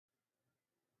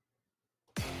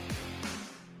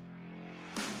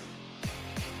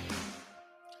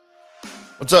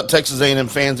What's up, Texas A&M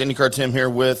fans? IndyCar Tim here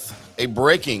with a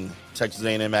breaking Texas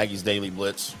A&M Aggies Daily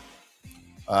Blitz.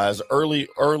 As early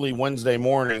Wednesday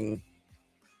morning,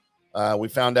 we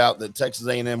found out that Texas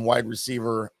A&M wide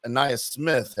receiver Ainias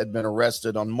Smith had been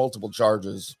arrested on multiple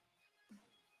charges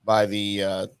by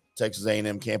the Texas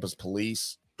A&M campus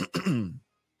police.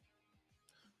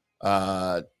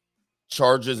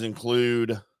 Charges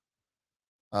include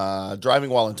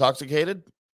driving while intoxicated,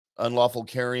 unlawful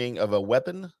carrying of a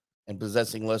weapon, and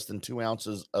possessing less than 2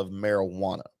 ounces of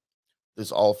marijuana.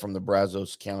 This all from the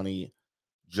Brazos County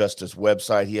Justice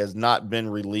website. He has not been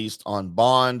released on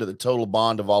bond. The total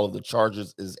bond of all of the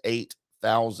charges is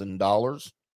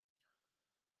 $8,000.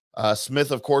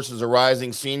 Smith, of course, is a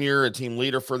rising senior, a team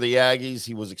leader for the Aggies.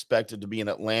 He was expected to be in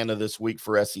Atlanta this week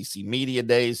for SEC Media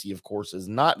Days. He, of course, is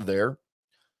not there.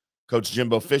 Coach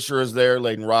Jimbo Fisher is there.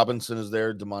 Layden Robinson is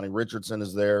there. Damani Richardson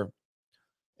is there.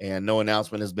 And no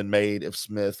announcement has been made if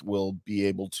Smith will be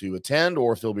able to attend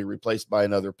or if he'll be replaced by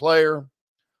another player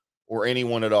or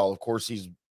anyone at all. Of course, he's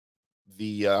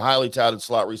the highly touted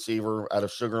slot receiver out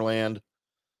of Sugar Land.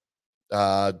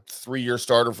 3-year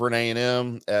starter for an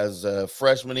A&M as a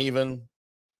freshman even.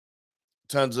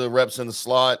 Tons of reps in the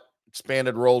slot.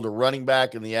 Expanded role to running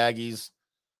back in the Aggies.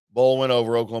 Bowl win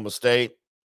over Oklahoma State.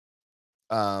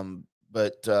 You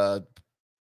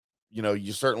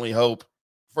certainly hope,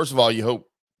 first of all, you hope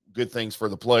good things for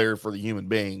the player, for the human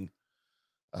being,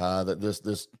 that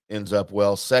this ends up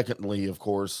well. Secondly, of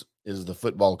course, is the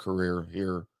football career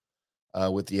here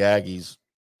with the Aggies.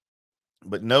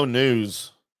 But no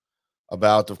news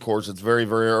about, of course, it's very,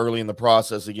 very early in the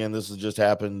process. Again, this has just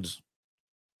happened,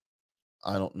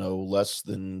 I don't know, less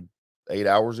than 8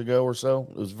 hours ago or so.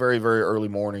 It was very, very early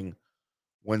morning,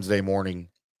 Wednesday morning.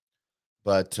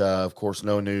 But, of course,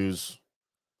 no news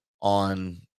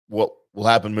on what will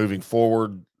happen moving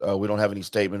forward. We don't have any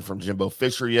statement from Jimbo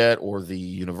Fisher yet or the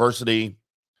university.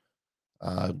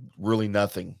 Really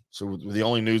nothing. So the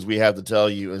only news we have to tell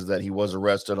you is that he was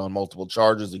arrested on multiple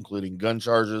charges, including gun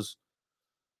charges.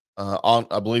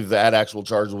 I believe that actual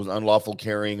charge was unlawful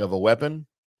carrying of a weapon,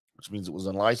 which means it was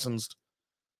unlicensed.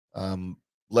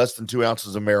 Less than 2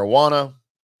 ounces of marijuana.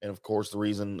 And, of course, the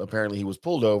reason apparently he was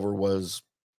pulled over was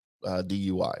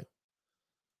DUI.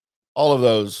 All of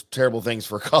those terrible things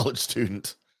for a college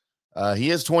student. He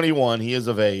is 21. He is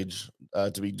of age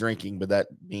to be drinking, but that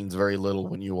means very little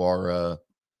when you are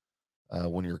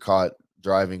when you're caught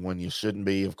driving when you shouldn't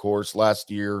be. Of course,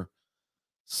 last year,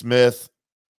 Smith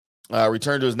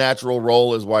returned to his natural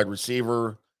role as wide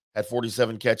receiver, had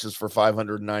 47 catches for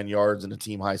 509 yards and a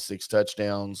team-high 6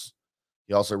 touchdowns.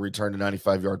 He also returned a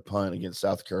 95-yard punt against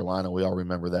South Carolina. We all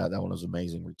remember that. That one was an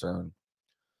amazing return.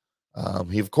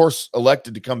 He, of course,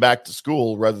 elected to come back to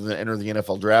school rather than enter the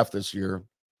NFL draft this year.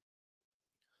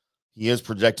 He is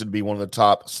projected to be one of the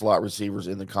top slot receivers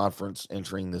in the conference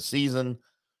entering the season.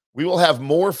 We will have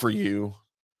more for you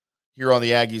here on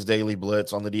the Aggies Daily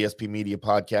Blitz on the DSP Media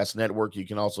Podcast Network. You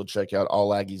can also check out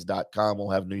allaggies.com. We'll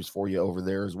have news for you over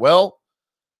there as well.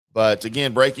 But,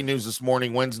 again, breaking news this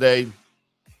morning, Wednesday,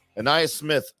 Ainias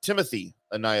Smith, Timothy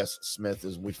Ainias Smith,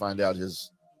 as we find out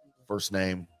his first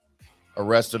name,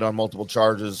 arrested on multiple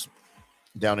charges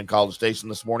down in College Station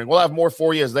this morning. We'll have more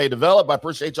for you as they develop. I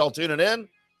appreciate y'all tuning in.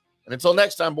 And until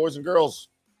next time, boys and girls,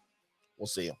 we'll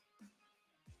see you.